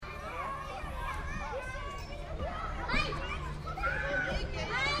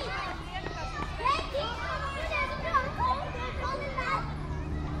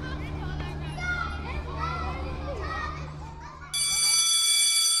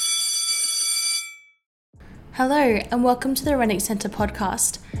Hello, and welcome to the Rennick Centre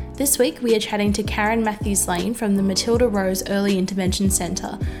podcast. This week we are chatting to Karen Matthews-Lane from the Matilda Rose Early Intervention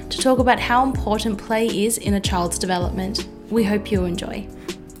Centre to talk about how important play is in a child's development. We hope you enjoy.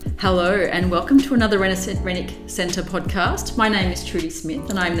 Hello, and welcome to another Rennick Centre podcast. My name is Trudy Smith,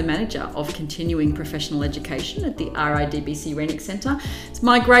 and I'm the Manager of Continuing Professional Education at the RIDBC Rennick Centre. It's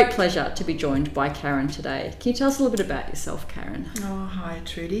my great pleasure to be joined by Karen today. Can you tell us a little bit about yourself, Karen? Oh, hi,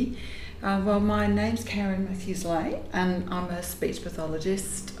 Trudy. Well, my name's Karen Matthews-Lane, and I'm a speech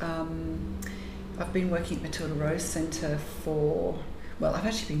pathologist. I've been working at Matilda Rose Centre I've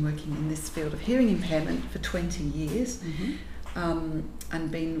actually been working in this field of hearing impairment for 20 years. And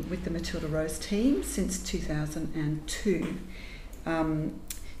been with the Matilda Rose team since 2002.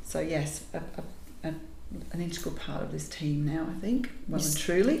 So yes, an integral part of this team now, I think, well and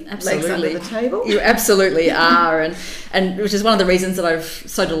truly. Absolutely. Legs under the table. You absolutely are, and which is one of the reasons that I'm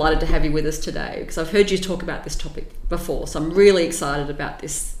so delighted to have you with us today, because I've heard you talk about this topic before, so I'm really excited about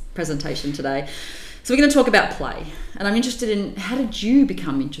this presentation today. So we're going to talk about play, and I'm interested in, how did you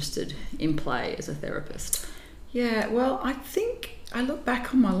become interested in play as a therapist? Yeah, well, I think I look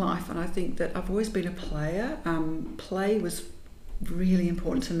back on my life and I think that I've always been a player. Play was really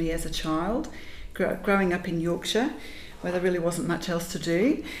important to me as a child. Growing up in Yorkshire, where there really wasn't much else to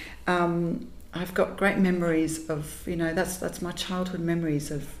do, I've got great memories of, that's my childhood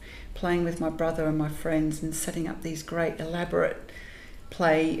memories of playing with my brother and my friends and setting up these great elaborate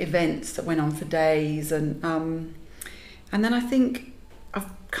play events that went on for days. And then I think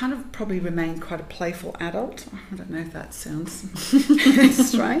I've kind of probably remained quite a playful adult. I don't know if that sounds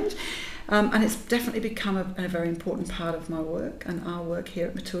strange. And it's definitely become a very important part of my work and our work here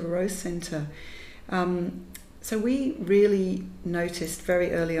at Matilda Rose Centre. So we really noticed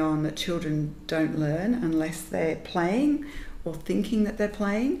very early on that children don't learn unless they're playing or thinking that they're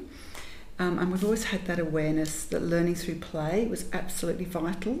playing. And we've always had that awareness that learning through play was absolutely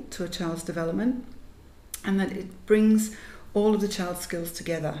vital to a child's development, and that it brings all of the child's skills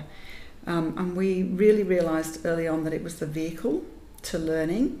together. And we really realised early on that it was the vehicle to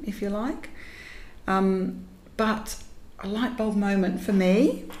learning, if you like. But a light bulb moment for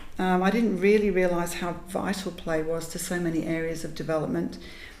me, I didn't really realise how vital play was to so many areas of development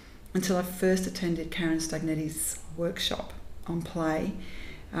until I first attended Karen Stagnetti's workshop on play,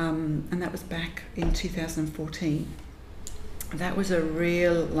 and that was back in 2014. That was a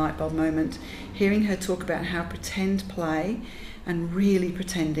real light bulb moment, hearing her talk about how pretend play and really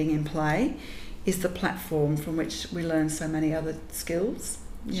pretending in play is the platform from which we learn so many other skills.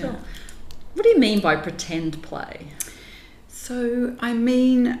 Yeah. Sure. What do you mean by pretend play? So I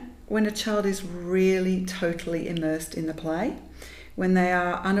mean when a child is really totally immersed in the play, when they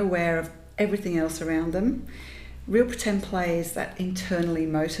are unaware of everything else around them. Real pretend play is that internally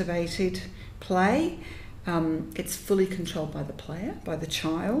motivated play. It's fully controlled by the player, by the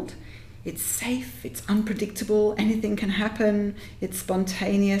child. It's safe, it's unpredictable, anything can happen, it's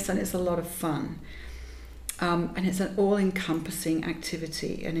spontaneous, and it's a lot of fun. And it's an all-encompassing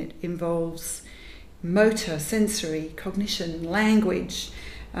activity, and it involves motor, sensory, cognition, language,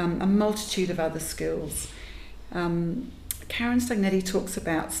 a multitude of other skills. Karen Stagnetti talks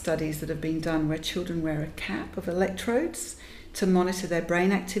about studies that have been done where children wear a cap of electrodes to monitor their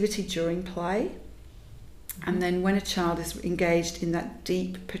brain activity during play. And then when a child is engaged in that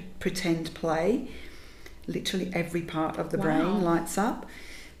deep pretend play, literally every part of the brain lights up.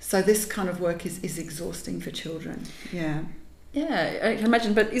 So this kind of work is exhausting for children. Yeah. Yeah, I can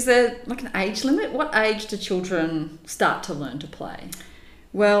imagine. But is there like an age limit? What age do children start to learn to play?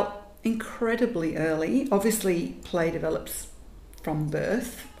 Well, incredibly early. Obviously, play develops from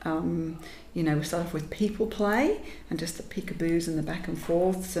birth. We start off with people play and just the peekaboos and the back and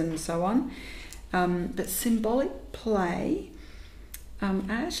forths and so on. But symbolic play, I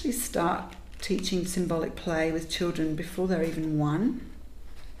actually start teaching symbolic play with children before they're even 1.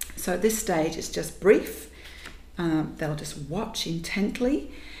 So at this stage, it's just brief. They'll just watch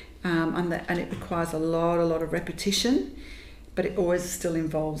intently, and it requires a lot of repetition, but it always still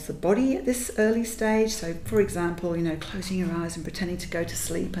involves the body at this early stage. So, for example, closing your eyes and pretending to go to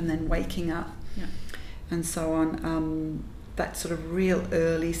sleep and then waking up, and so on. That sort of real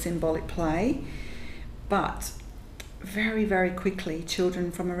early symbolic play. But very, very quickly,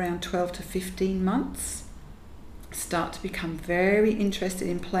 children from around 12 to 15 months start to become very interested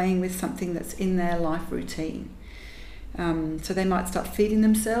in playing with something that's in their life routine. So they might start feeding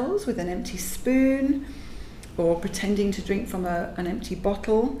themselves with an empty spoon or pretending to drink from an empty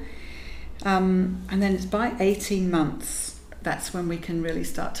bottle. And then it's by 18 months, that's when we can really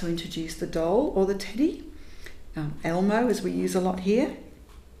start to introduce the doll or the teddy. Elmo, as we use a lot here.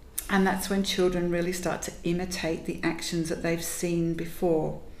 And that's when children really start to imitate the actions that they've seen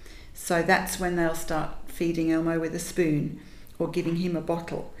before. So that's when they'll start feeding Elmo with a spoon or giving him a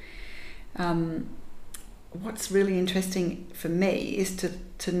bottle. What's really interesting for me is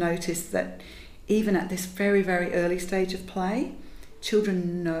to notice that even at this very, very early stage of play,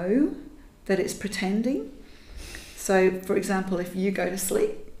 children know that it's pretending. So, for example, if you go to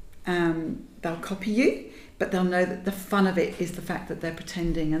sleep, they'll copy you, but they'll know that the fun of it is the fact that they're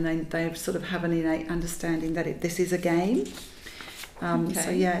pretending, and they sort of have an innate understanding that this is a game. So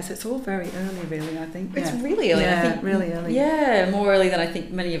it's all very early, really, I think. It's really early. Yeah, I think, really early. Yeah, more early than I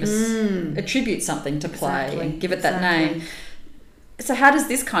think many of us attribute something to play and give it that name. So how does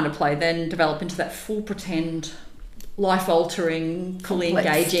this kind of play then develop into that full pretend, life-altering, fully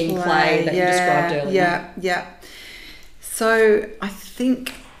engaging play that you described earlier? Yeah. So I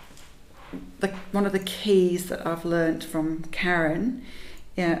think one of the keys that I've learnt from Karen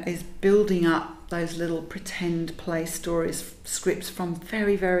is building up those little pretend play stories, scripts from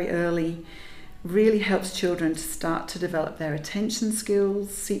very, very early. Really helps children to start to develop their attention skills,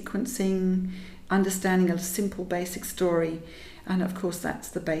 sequencing, understanding a simple basic story. And of course that's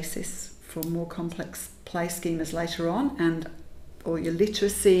the basis for more complex play schemas later on, and all your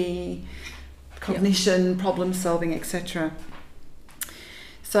literacy, cognition, problem solving, etc.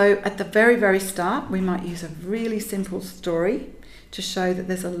 So at the very, very start, we might use a really simple story to show that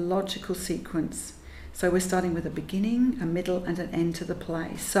there's a logical sequence. So we're starting with a beginning, a middle, and an end to the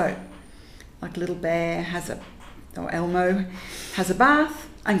play. So, like Little Bear Elmo has a bath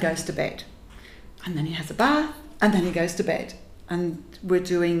and goes to bed. And then he has a bath, and then he goes to bed. And we're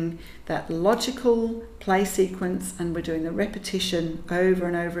doing that logical play sequence, and we're doing the repetition over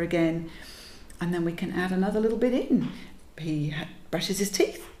and over again. And then we can add another little bit in. He brushes his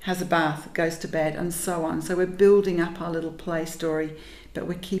teeth, has a bath, goes to bed, and so on. So we're building up our little play story, but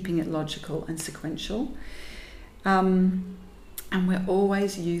we're keeping it logical and sequential. And we're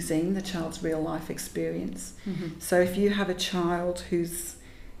always using the child's real life experience. Mm-hmm. So if you have a child who's,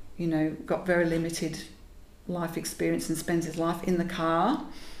 got very limited life experience and spends his life in the car,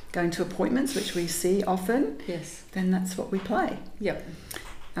 going to appointments, which we see often, yes, then that's what we play. Yep.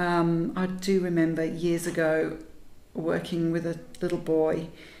 I do remember years ago working with a little boy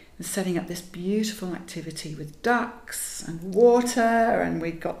and setting up this beautiful activity with ducks and water, and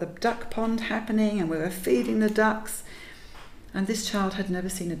we'd got the duck pond happening and we were feeding the ducks, and this child had never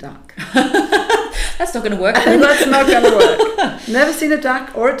seen a duck. That's not going to work. That's not going to work. Never seen a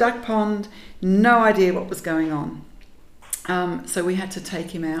duck or a duck pond, no idea what was going on. So we had to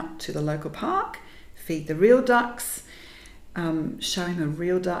take him out to the local park, feed the real ducks, show him a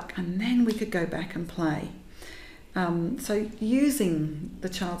real duck, and then we could go back and play. So using the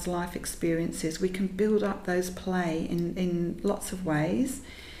child's life experiences, we can build up those play in lots of ways.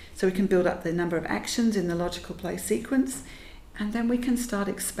 So we can build up the number of actions in the logical play sequence, and then we can start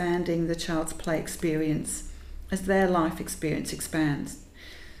expanding the child's play experience as their life experience expands.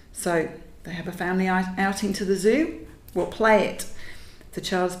 So they have a family outing to the zoo, we'll play it. The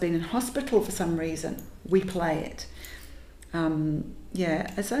child's been in hospital for some reason, we play it.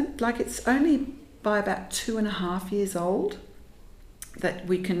 It's only by about 2.5 years old that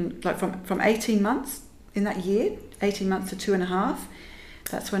we can, from 18 months in that year, 18 months to 2.5,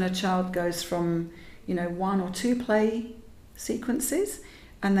 that's when a child goes from, 1 or 2 play sequences,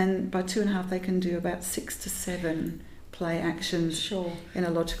 and then by 2.5 they can do about 6 to 7 play actions in a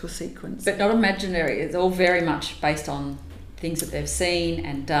logical sequence. But not imaginary, it's all very much based on things that they've seen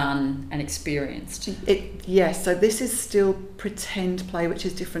and done and experienced. Yes, so this is still pretend play, which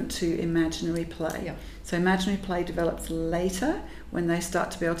is different to imaginary play. Yep. So imaginary play develops later when they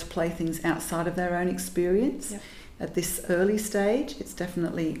start to be able to play things outside of their own experience. Yep. At this early stage, it's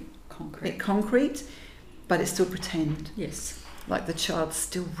definitely concrete, but it's still pretend. Yes. Like the child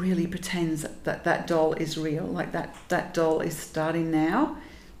still really pretends that doll is real, like that doll is starting now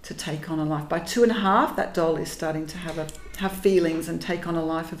to take on a life. By 2.5, that doll is starting to have feelings and take on a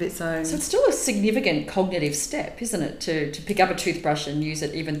life of its own. So it's still a significant cognitive step, isn't it, to pick up a toothbrush and use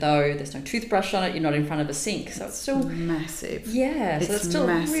it even though there's no toothbrush on it, you're not in front of a sink. So it's still massive. Yeah, so it's still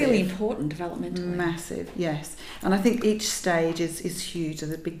massive. Really important developmentally. Massive, yes. And I think each stage is huge.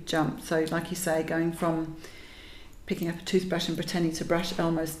 There's a big jump. So like you say, going from picking up a toothbrush and pretending to brush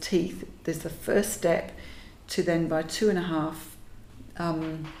Elmo's teeth, there's the first step, to then by 2.5,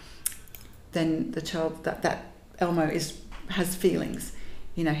 then the child, that Elmo has feelings.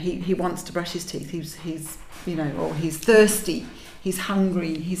 He wants to brush his teeth. He's or he's thirsty, he's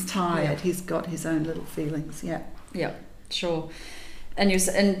hungry, he's tired. Yeah. He's got his own little feelings. Yeah. Yeah, sure. And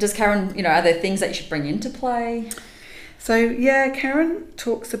does Karen, are there things that you should bring into play? So yeah, Karen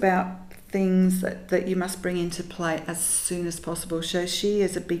talks about things that you must bring into play as soon as possible. So she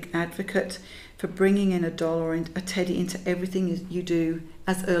is a big advocate for bringing in a doll or a teddy into everything you do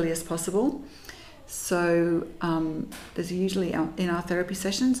as early as possible. So there's usually in our therapy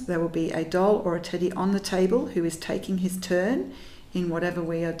sessions, there will be a doll or a teddy on the table who is taking his turn in whatever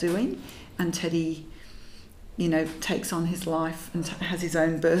we are doing, and Teddy, takes on his life and has his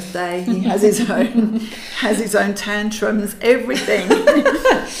own birthday. He has his own tantrums, everything.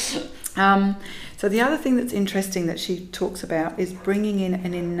 So the other thing that's interesting that she talks about is bringing in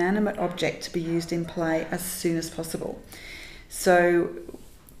an inanimate object to be used in play as soon as possible. So,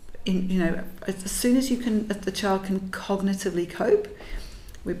 as soon as the child can cognitively cope,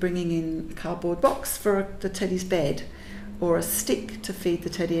 we're bringing in a cardboard box for the teddy's bed, or a stick to feed the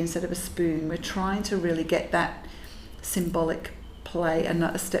teddy instead of a spoon. We're trying to really get that symbolic play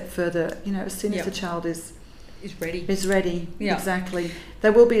a step further. As soon as the child is ready. Yeah. Exactly.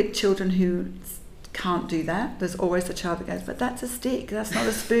 There will be children who can't do that. There's always the child that goes, but that's a stick, that's not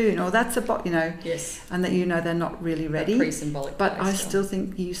a spoon, or that's a Yes. and that they're not really ready. Pre-symbolic. But I still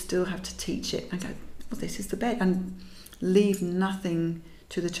think you still have to teach it and go, well, this is the bed, and leave nothing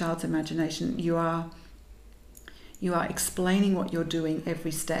to the child's imagination. You are explaining what you're doing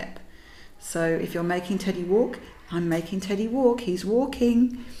every step. So if you're making Teddy walk, I'm making Teddy walk, he's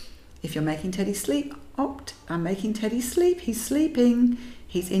walking. If you're making Teddy sleep, I'm making Teddy sleep, he's sleeping,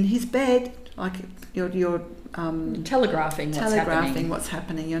 he's in his bed. Like you're telegraphing what's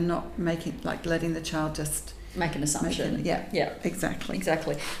happening. You're not letting the child just make an assumption. Yeah, exactly. So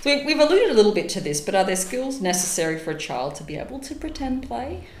we've alluded a little bit to this, but are there skills necessary for a child to be able to pretend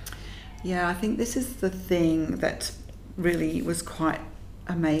play? Yeah, I think this is the thing that really was quite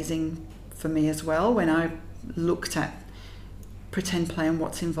amazing for me as well when I looked at pretend play and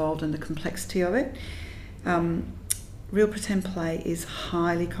what's involved and the complexity of it. Real pretend play is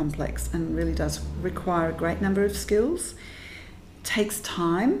highly complex and really does require a great number of skills. It takes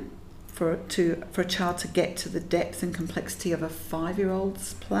time for a child to get to the depth and complexity of a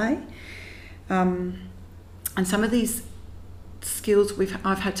 5-year-old's play. And some of these skills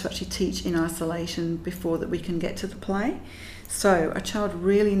I've had to actually teach in isolation before that we can get to the play. So a child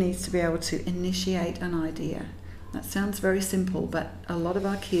really needs to be able to initiate an idea. That sounds very simple, but a lot of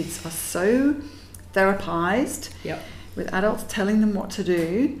our kids are so therapized with adults telling them what to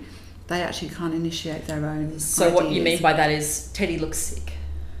do, they actually can't initiate their own So ideas. What you mean by that is Teddy looks sick,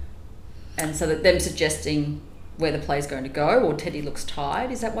 and so that them suggesting where the play's going to go, or Teddy looks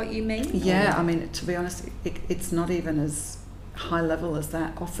tired, is that what you mean? Yeah, I mean, to be honest, it's not even as high level as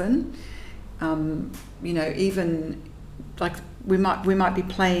that often. Even like we might be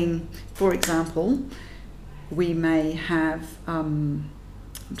playing, for example, we may have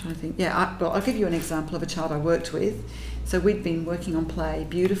I'm trying to think. I'll give you an example of a child I worked with. So we'd been working on play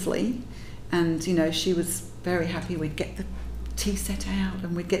beautifully, and she was very happy. We'd get the tea set out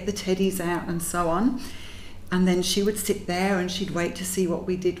and we'd get the teddies out and so on, and then she would sit there and she'd wait to see what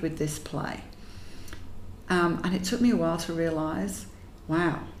we did with this play. And it took me a while to realise,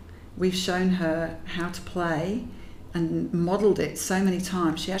 wow, we've shown her how to play and modelled it so many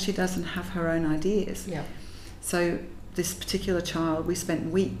times. She actually doesn't have her own ideas. Yeah. So this particular child, we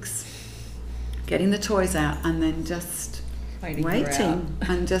spent weeks getting the toys out and then just waiting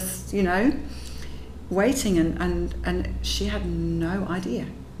and just, waiting and she had no idea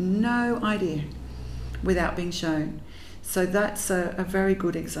without being shown. So that's a very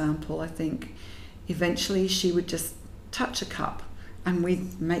good example, I think. Eventually she would just touch a cup and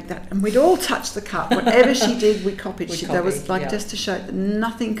we'd make that, and we'd all touch the cup. Whatever she did, we copied. There was just to show that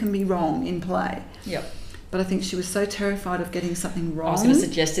nothing can be wrong in play. Yep. But I think she was so terrified of getting something wrong. I was going to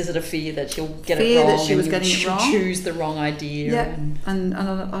suggest, is it a fear that she'll get it wrong? That she was getting it wrong. Choose the wrong idea. Yeah, and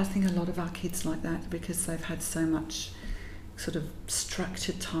I think a lot of our kids like that because they've had so much sort of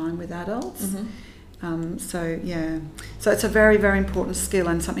structured time with adults. Mm-hmm. So it's a very, very important skill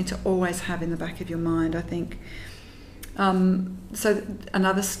and something to always have in the back of your mind, I think. So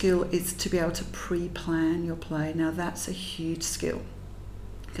another skill is to be able to pre-plan your play. Now that's a huge skill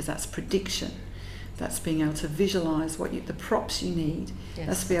because that's prediction. That's being able to visualise the props you need. Yes.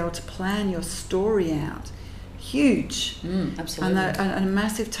 That's to be able to plan your story out. Huge. Absolutely. And a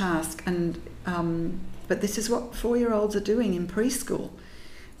massive task. But this is what 4-year-olds are doing in preschool.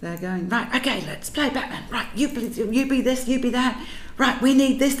 They're going, right, okay, let's play Batman. Right, you be this, you be that. Right, we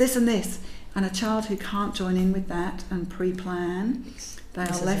need this, this and this. And a child who can't join in with that and pre-plan, they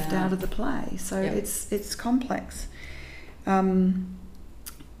are left out of the play. So it's complex.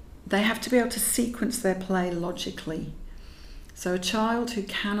 They have to be able to sequence their play logically. So a child who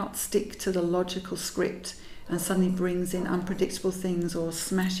cannot stick to the logical script and suddenly brings in unpredictable things or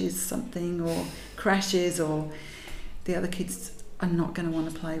smashes something or crashes, or the other kids are not going to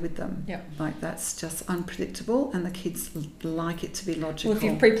want to play with them. Yeah. Like, that's just unpredictable, and the kids like it to be logical. Well, if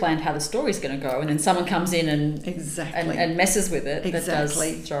you've pre-planned how the story's going to go, and then someone comes in and and messes with it, that does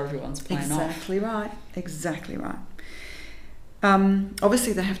throw everyone's plan off. Exactly right.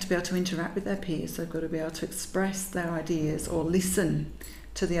 Obviously, they have to be able to interact with their peers. They've got to be able to express their ideas or listen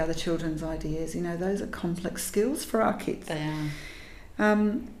to the other children's ideas. You know, those are complex skills for our kids. They are.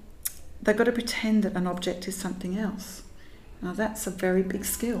 They've got to pretend that an object is something else. Now, that's a very big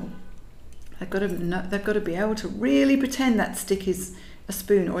skill. They've got to be able to really pretend that stick is a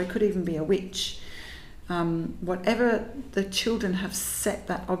spoon, or it could even be a witch. Whatever the children have set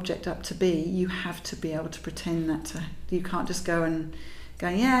that object up to be, you have to be able to pretend that. You can't just go,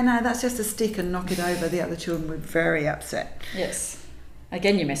 yeah, no, that's just a stick, and knock it over. The other children were very upset. Yes.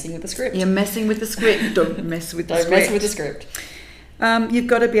 Again, you're messing with the script. You're messing with the script. Don't mess with the script. Don't mess with the script. You've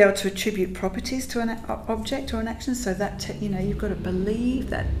got to be able to attribute properties to an object or an action, so that you've got to believe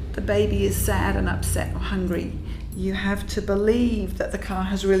that the baby is sad and upset or hungry. You have to believe that the car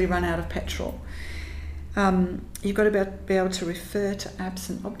has really run out of petrol. You've got to be able to refer to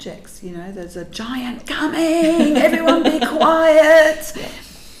absent objects. You know, there's a giant coming. Everyone, be quiet.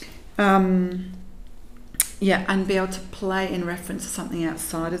 And be able to play in reference to something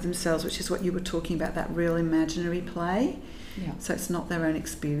outside of themselves, which is what you were talking about, that real imaginary play. Yeah. So it's not their own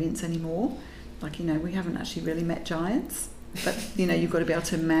experience anymore. Like, we haven't actually really met giants, but you've got to be able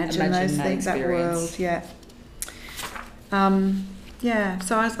to imagine those things, that world. Yeah.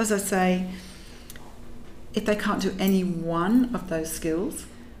 So as I say, if they can't do any one of those skills,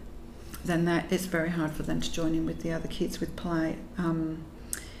 then it's very hard for them to join in with the other kids with play.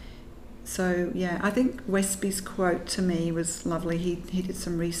 I think Westby's quote to me was lovely. He did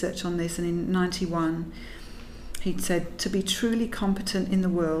some research on this, and in 91 he'd said, "To be truly competent in the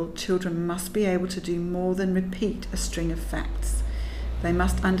world, children must be able to do more than repeat a string of facts. They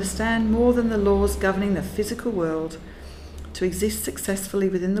must understand more than the laws governing the physical world. To exist successfully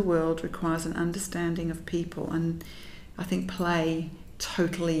within the world requires an understanding of people." And I think play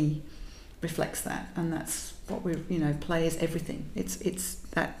totally reflects that, and that's what play is everything. It's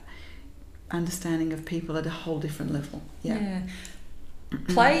that understanding of people at a whole different level. Yeah.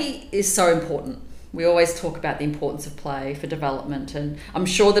 Play is so important. We always talk about the importance of play for development, and I'm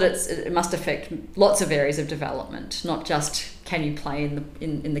sure that it must affect lots of areas of development, not just can you play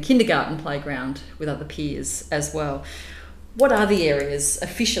in the kindergarten playground with other peers as well. What are the areas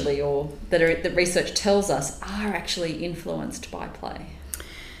officially, or that research tells us are actually influenced by play?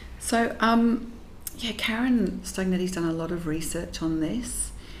 So, Karen Stagnetti's done a lot of research on this.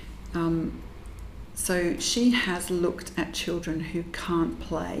 So she has looked at children who can't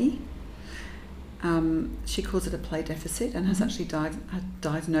play. She calls it a play deficit, and has actually a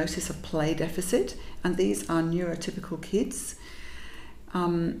diagnosis of play deficit, and these are neurotypical kids.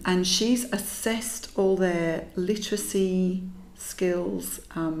 And she's assessed all their literacy skills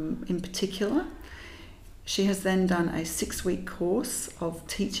in particular. She has then done a 6-week course of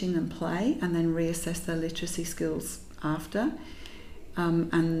teaching them play, and then reassessed their literacy skills after,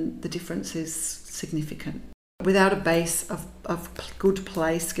 and the difference is significant. Without a base of good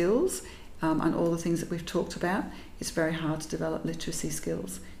play skills, and all the things that we've talked about, it's very hard to develop literacy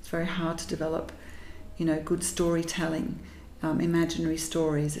skills. It's very hard to develop, good storytelling, imaginary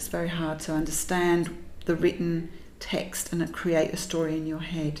stories. It's very hard to understand the written text and create a story in your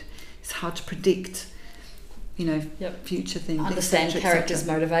head. It's hard to predict, future things. Understand characters'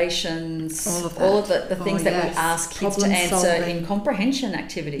 motivations. All of that. All of the things that we ask kids to answer in comprehension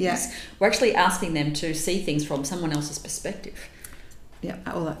activities. Yeah. We're actually asking them to see things from someone else's perspective. Yeah,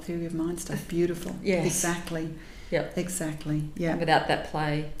 all that theory of mind stuff. Beautiful. Yes. Exactly. Yep. Exactly. Yeah. And without that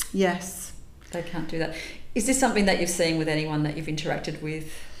play. Yes. They can't do that. Is this something that you've seen with anyone that you've interacted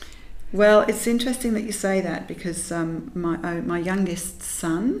with? Well, it's interesting that you say that, because my youngest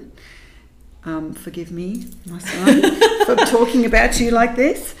son, forgive me, my son, for talking about you like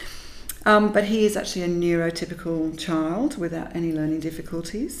this, but he is actually a neurotypical child without any learning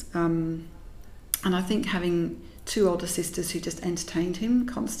difficulties. And I think having 2 older sisters who just entertained him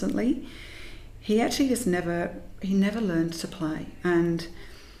constantly, he actually never learned to play, and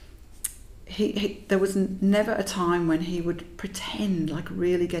there was never a time when he would pretend, like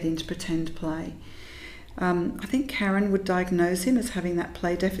really get into pretend play. I think Karen would diagnose him as having that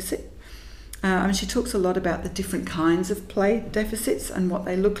play deficit. She talks a lot about the different kinds of play deficits and what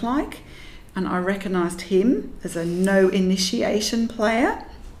they look like, and I recognised him as a no initiation player.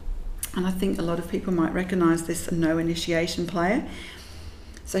 And I think a lot of people might recognise this no initiation player.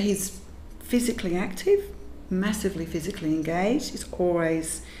 So he's physically active, massively physically engaged. He's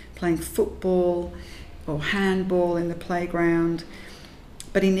always playing football or handball in the playground,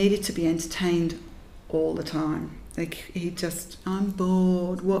 but he needed to be entertained all the time. Like I'm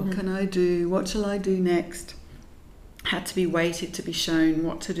bored, what can I do? What shall I do next? Had to be waited to be shown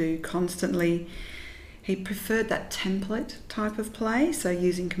what to do constantly. He preferred that template type of play, so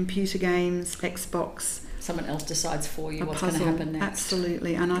using computer games, Xbox. Someone else decides for you what's going to happen next.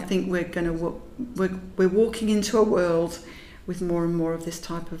 Absolutely, and I think we're walking into a world with more and more of this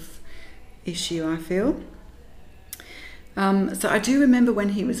type of issue, I feel. So I do remember when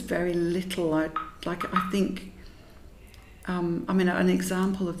he was very little, an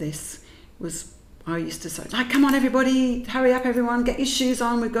example of this was I used to say, come on everybody, hurry up everyone, get your shoes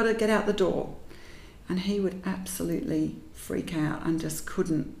on, we've got to get out the door. And he would absolutely freak out and just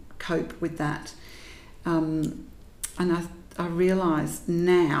couldn't cope with that. And I realise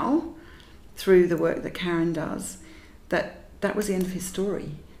now, through the work that Karen does, that was the end of his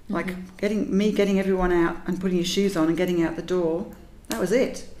story. Like getting everyone out and putting his shoes on and getting out the door, that was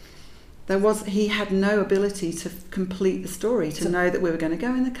it. He had no ability to complete the story, to know that we were going to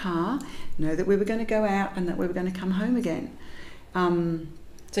go in the car, know that we were going to go out and that we were going to come home again.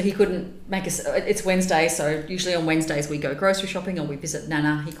 So he couldn't make us. It's Wednesday, so usually on Wednesdays we go grocery shopping or we visit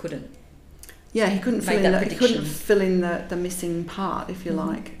Nana. He couldn't. Yeah, he couldn't make that prediction. He couldn't fill in the missing part, if you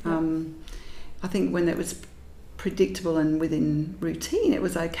like. I think when it was predictable and within routine, it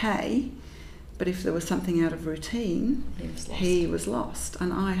was okay. But if there was something out of routine, he was lost.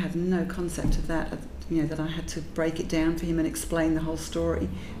 And I had no concept of that. That I had to break it down for him and explain the whole story.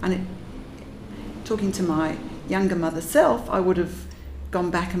 And talking to my younger mother self, I would have gone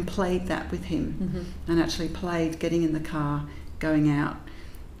back and played that with him, and actually played getting in the car, going out,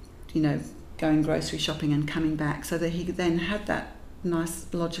 going grocery shopping and coming back, so that he then had that nice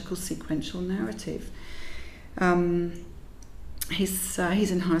logical sequential narrative. He's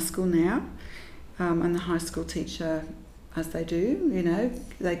in high school now, and the high school teacher, as they do,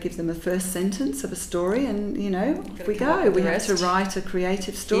 they give them a first sentence of a story, and off we go. We have to write a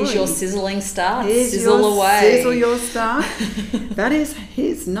creative story. Here's your sizzling start. Sizzle away. Sizzle your start. That is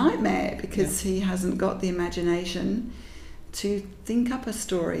his nightmare, because he hasn't got the imagination to think up a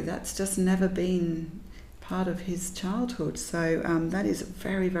story. That's just never been part of his childhood. So that is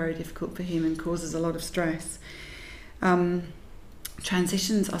very, very difficult for him and causes a lot of stress.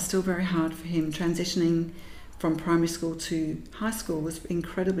 Transitions are still very hard for him. Transitioning from primary school to high school was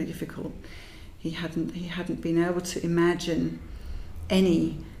incredibly difficult. He hadn't been able to imagine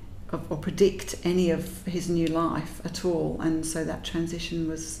or predict any of his new life at all, and so that transition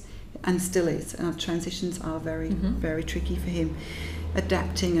was, and still is. Transitions are very, very tricky for him.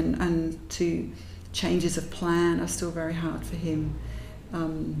 Adapting and to changes of plan are still very hard for him.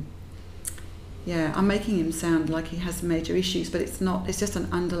 I'm making him sound like he has major issues, but it's not. It's just an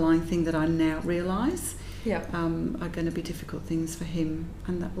underlying thing that I now realise are going to be difficult things for him,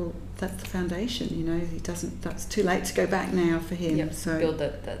 and that's the foundation. He doesn't. That's too late to go back now for him. Yep, so build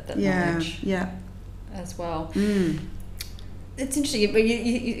that knowledge. As well. It's interesting.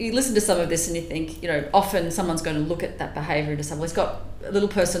 You listen to some of this and you think, often someone's going to look at that behaviour and say, well, he's got a little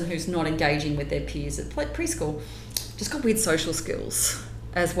person who's not engaging with their peers at preschool, just got weird social skills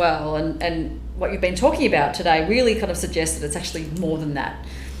as well. And what you've been talking about today really kind of suggests that it's actually more than that.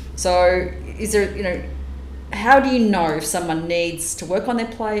 So is there, how do you know if someone needs to work on their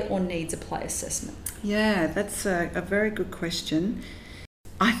play or needs a play assessment? Yeah, that's a very good question.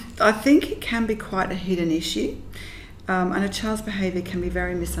 I think it can be quite a hidden issue. And a child's behaviour can be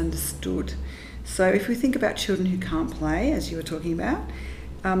very misunderstood. So if we think about children who can't play, as you were talking about,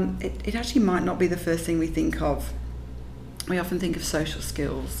 it actually might not be the first thing we think of. We often think of social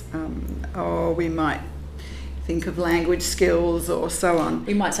skills, or we might think of language skills or so on.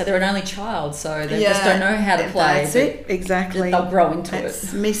 We might say they're an only child, so they just don't know how to play. That's it, exactly. They'll grow into it.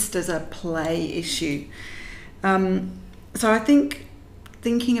 It's missed as a play issue. So I think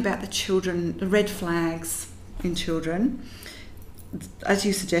thinking about the children, the red flags in children, as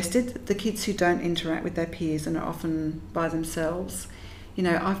you suggested, the kids who don't interact with their peers and are often by themselves, he's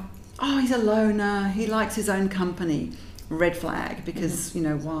a loner, he likes his own company. Red flag, because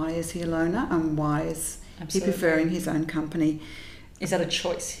why is he a loner and why is he preferring his own company? Is that a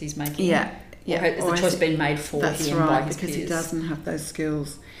choice he's making? Yeah. Or has the choice been made for him by his peers? That's right, because he doesn't have those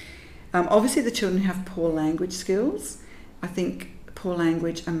skills. Obviously, the children who have poor language skills, I think poor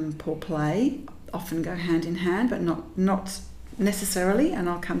language and poor play often go hand in hand, but not necessarily, and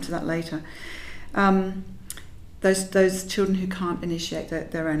I'll come to that later. Those children who can't initiate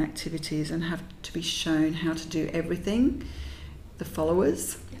their own activities and have to be shown how to do everything, the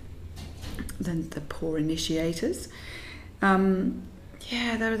followers, the poor initiators.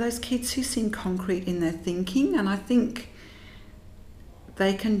 There are those kids who seem concrete in their thinking, and I think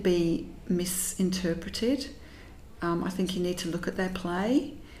they can be misinterpreted. I think you need to look at their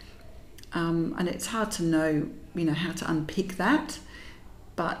play, and it's hard to know, how to unpick that.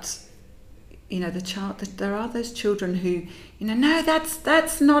 But there are those children who, no,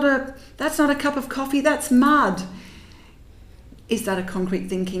 that's not a cup of coffee, that's mud. Is that a concrete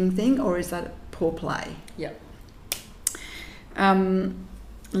thinking thing, or is that poor play? Yeah.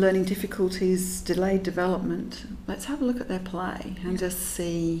 Learning difficulties, delayed development. Let's have a look at their play and just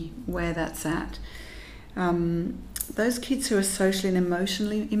see where that's at. Those kids who are socially and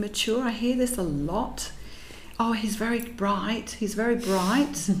emotionally immature, I hear this a lot. Oh, he's very bright.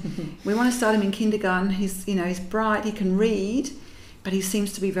 We want to start him in kindergarten. He's bright, he can read, but he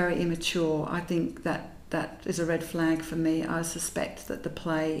seems to be very immature. I think that is a red flag for me. I suspect that the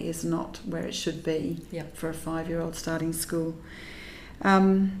play is not where it should be for a 5-year-old starting school.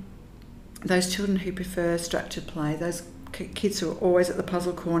 Those children who prefer structured play, those kids who are always at the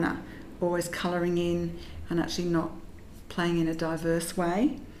puzzle corner, always colouring in and actually not playing in a diverse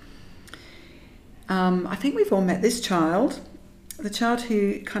way. I think we've all met this child, the child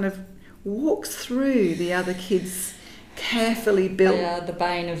who kind of walks through the other kids' carefully built... They are the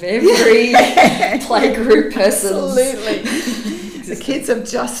bane of every playgroup person. Absolutely. The kids have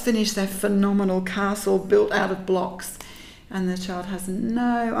just finished their phenomenal castle built out of blocks, and the child has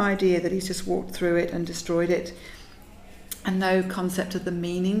no idea that he's just walked through it and destroyed it, and no concept of the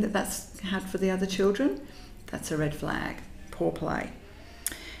meaning that's had for the other children. That's a red flag. Poor play.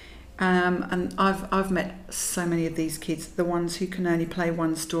 And I've met so many of these kids, the ones who can only play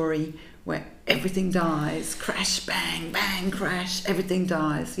one story where everything dies, crash, bang, bang, crash, everything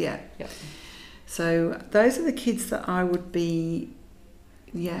dies. Yep. So those are the kids that I would be,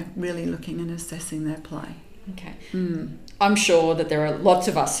 really looking and assessing their play. Okay. I'm sure that there are lots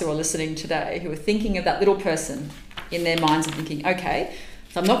of us who are listening today who are thinking of that little person in their minds and thinking, okay,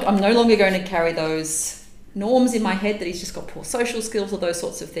 so I'm no longer going to carry those norms in my head that he's just got poor social skills or those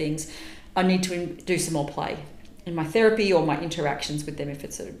sorts of things. I need to do some more play in my therapy or my interactions with them, if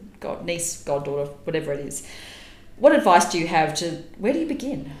it's a niece, goddaughter, whatever it is. What advice do you have where do you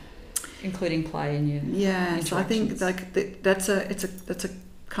begin, including play in your interactions? So I think that's a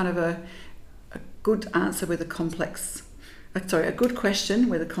kind of a good answer with a complex, a good question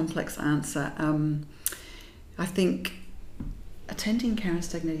with a complex answer. I think attending Karen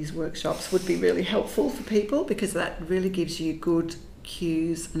Stagnetti's workshops would be really helpful for people, because that really gives you good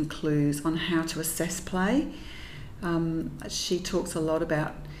cues and clues on how to assess play. She talks a lot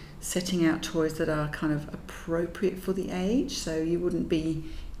about setting out toys that are kind of appropriate for the age. So you wouldn't be,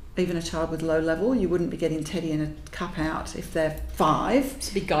 even a child with low level, you wouldn't be getting Teddy and a cup out if they're 5.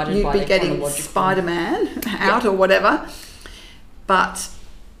 To be guided You'd by be getting Spider-Man out or whatever. But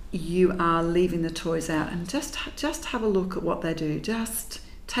you are leaving the toys out, and just have a look at what they do. Just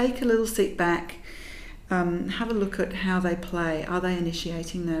take a little sit back, have a look at how they play. Are they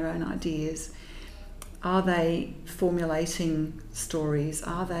initiating their own ideas? Are they formulating stories?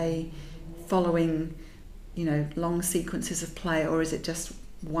 Are they following, long sequences of play, or is it just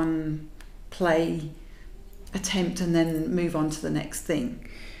one play attempt and then move on to the next thing?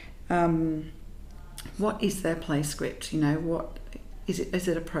 What is their play script? What is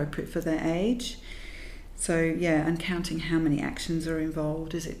it appropriate for their age? So and counting how many actions are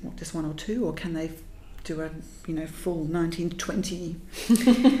involved. Is it just 1 or 2, or can they do a full 1920?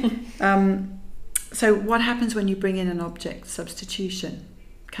 So what happens when you bring in an object substitution?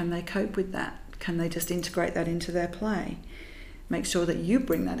 Can they cope with that? Can they just integrate that into their play? Make sure that you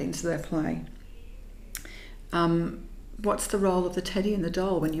bring that into their play. What's the role of the teddy and the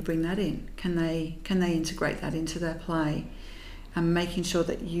doll when you bring that in? Can they integrate that into their play? And making sure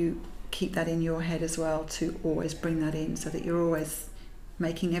that you keep that in your head as well, to always bring that in, so that you're always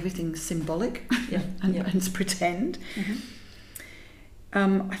making everything symbolic and pretend.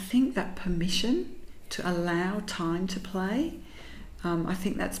 I think that permission to allow time to play, I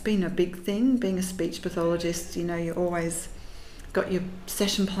think that's been a big thing. Being a speech pathologist, you always got your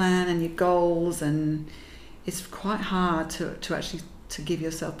session plan and your goals, and it's quite hard to actually to give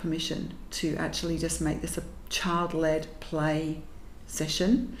yourself permission to actually just make this a child-led play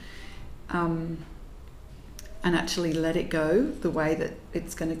session, and actually let it go the way that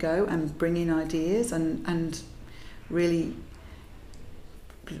it's going to go, and bring in ideas and really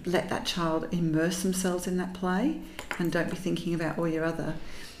let that child immerse themselves in that play, and don't be thinking about all your other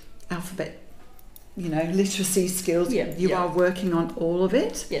alphabet, literacy skills. You are working on all of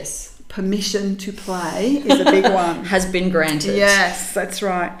it. Yes. Permission to play is a big one. Has been granted. Yes, that's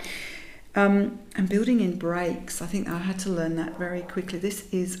right. And building in breaks, I think I had to learn that very quickly. This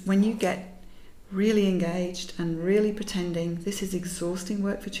is when you get really engaged and really pretending. This is exhausting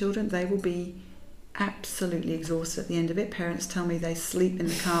work for children. They will be absolutely exhausted at the end of it. Parents tell me they sleep in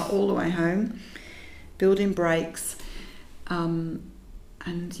the car all the way home. Build in breaks, and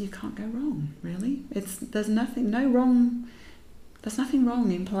you can't go wrong, really. There's nothing wrong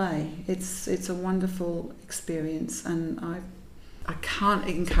in play. It's a wonderful experience, and I can't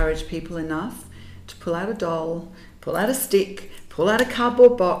encourage people enough to pull out a doll, pull out a stick, pull out a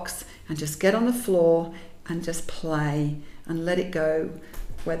cardboard box, and just get on the floor and just play and let it go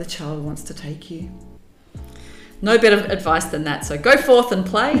where the child wants to take you. No better advice than that. So go forth and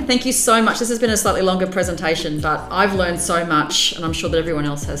play. Thank you so much. This has been a slightly longer presentation, but I've learned so much, and I'm sure that everyone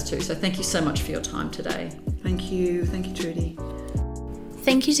else has too. So thank you so much for your time today. Thank you, Trudy.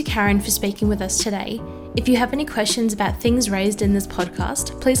 Thank you to Karen for speaking with us today. If you have any questions about things raised in this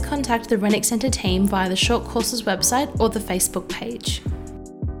podcast, please contact the Rennick Centre team via the Short Courses website or the Facebook page.